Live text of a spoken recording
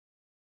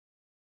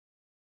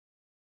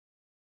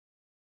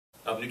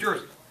of New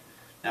Jersey.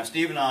 Now,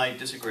 Steve and I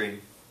disagree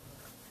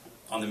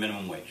on the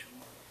minimum wage.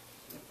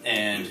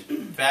 And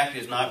the fact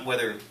is not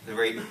whether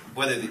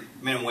the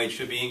minimum wage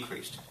should be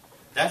increased.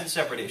 That's a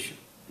separate issue.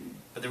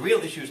 But the real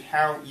issue is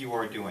how you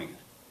are doing it.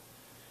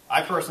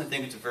 I personally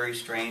think it's a very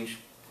strange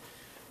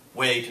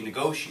way to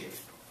negotiate.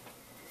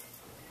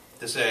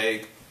 To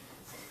say,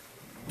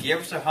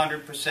 give us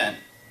 100%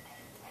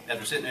 as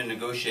we're sitting at a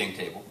negotiating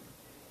table,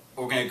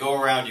 but we're going to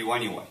go around you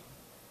anyway.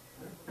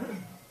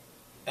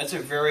 That's a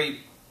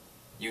very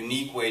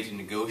unique way to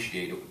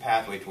negotiate a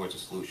pathway towards a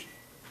solution.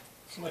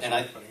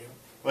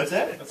 What's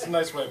that? That's a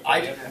nice way of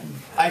putting it.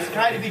 I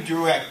try to be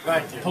direct,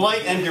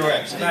 polite and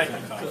direct. Thank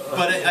you, Tom.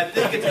 But I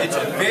think it's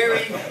a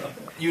very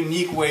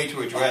unique way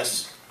to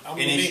address an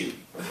issue.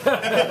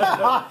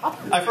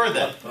 I've heard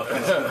that.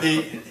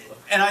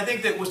 And I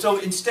think that, so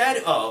instead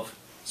of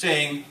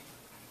saying,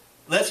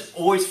 let's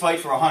always fight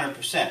for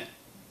 100%,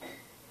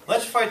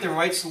 let's fight the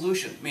right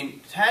solution. I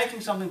mean,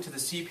 tagging something to the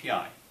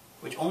CPI,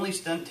 which only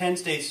 10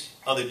 states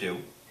do,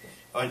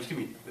 or excuse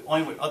me,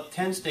 only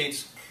 10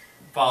 states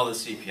follow the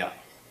CPI.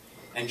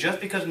 And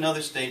just because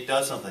another state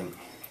does something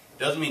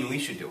doesn't mean we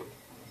should do it.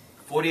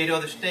 48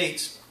 other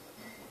states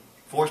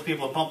force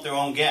people to pump their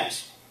own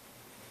gas.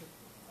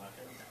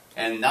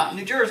 And not in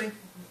New Jersey,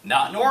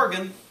 not in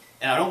Oregon,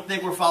 and I don't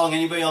think we're following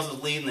anybody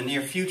else's lead in the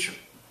near future.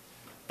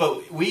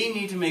 But we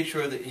need to make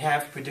sure that you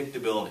have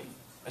predictability.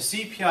 A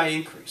CPI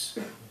increase,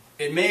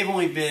 it may have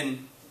only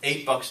been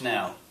 $8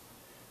 now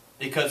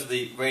because of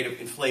the rate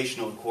of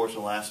inflation over the course of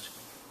the last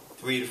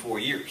 3 to 4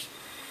 years.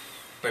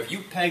 But if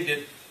you pegged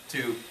it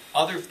to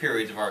other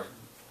periods of our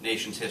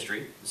nation's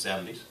history, the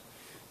 70s,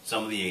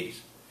 some of the 80s,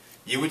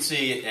 you would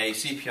see a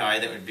CPI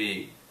that would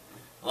be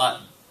a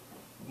lot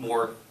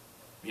more,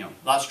 a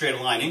lot straighter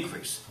line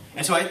increase.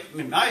 And so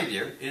my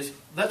idea is,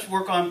 let's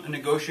work on a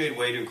negotiated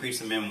way to increase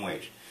the minimum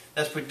wage.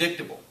 That's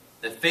predictable,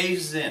 that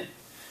phases in.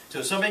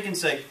 So somebody can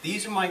say,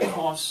 these are my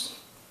costs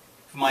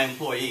for my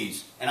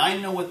employees, and I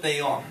know what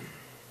they are.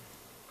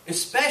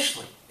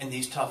 Especially in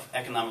these tough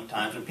economic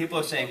times when people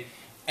are saying,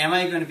 am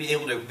I going to be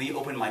able to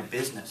reopen my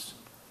business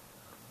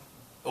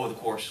over the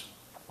course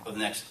of the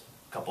next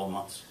couple of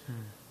months?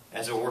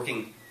 As we're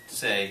working to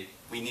say,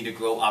 we need to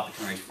grow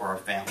opportunities for our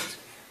families.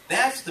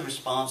 That's the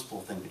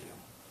responsible thing to do.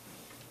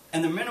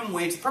 And the minimum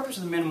wage, the purpose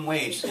of the minimum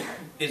wage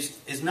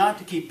is not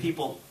to keep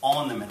people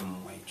on the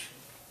minimum wage.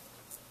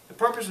 The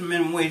purpose of the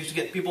minimum wage is to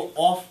get people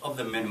off of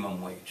the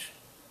minimum wage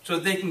so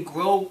that they can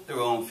grow their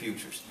own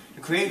futures,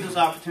 to create those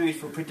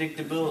opportunities for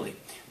predictability,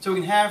 so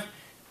we can have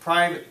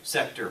private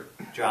sector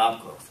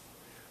job growth.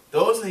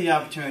 Those are the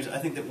opportunities I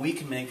think that we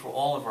can make for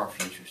all of our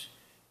futures.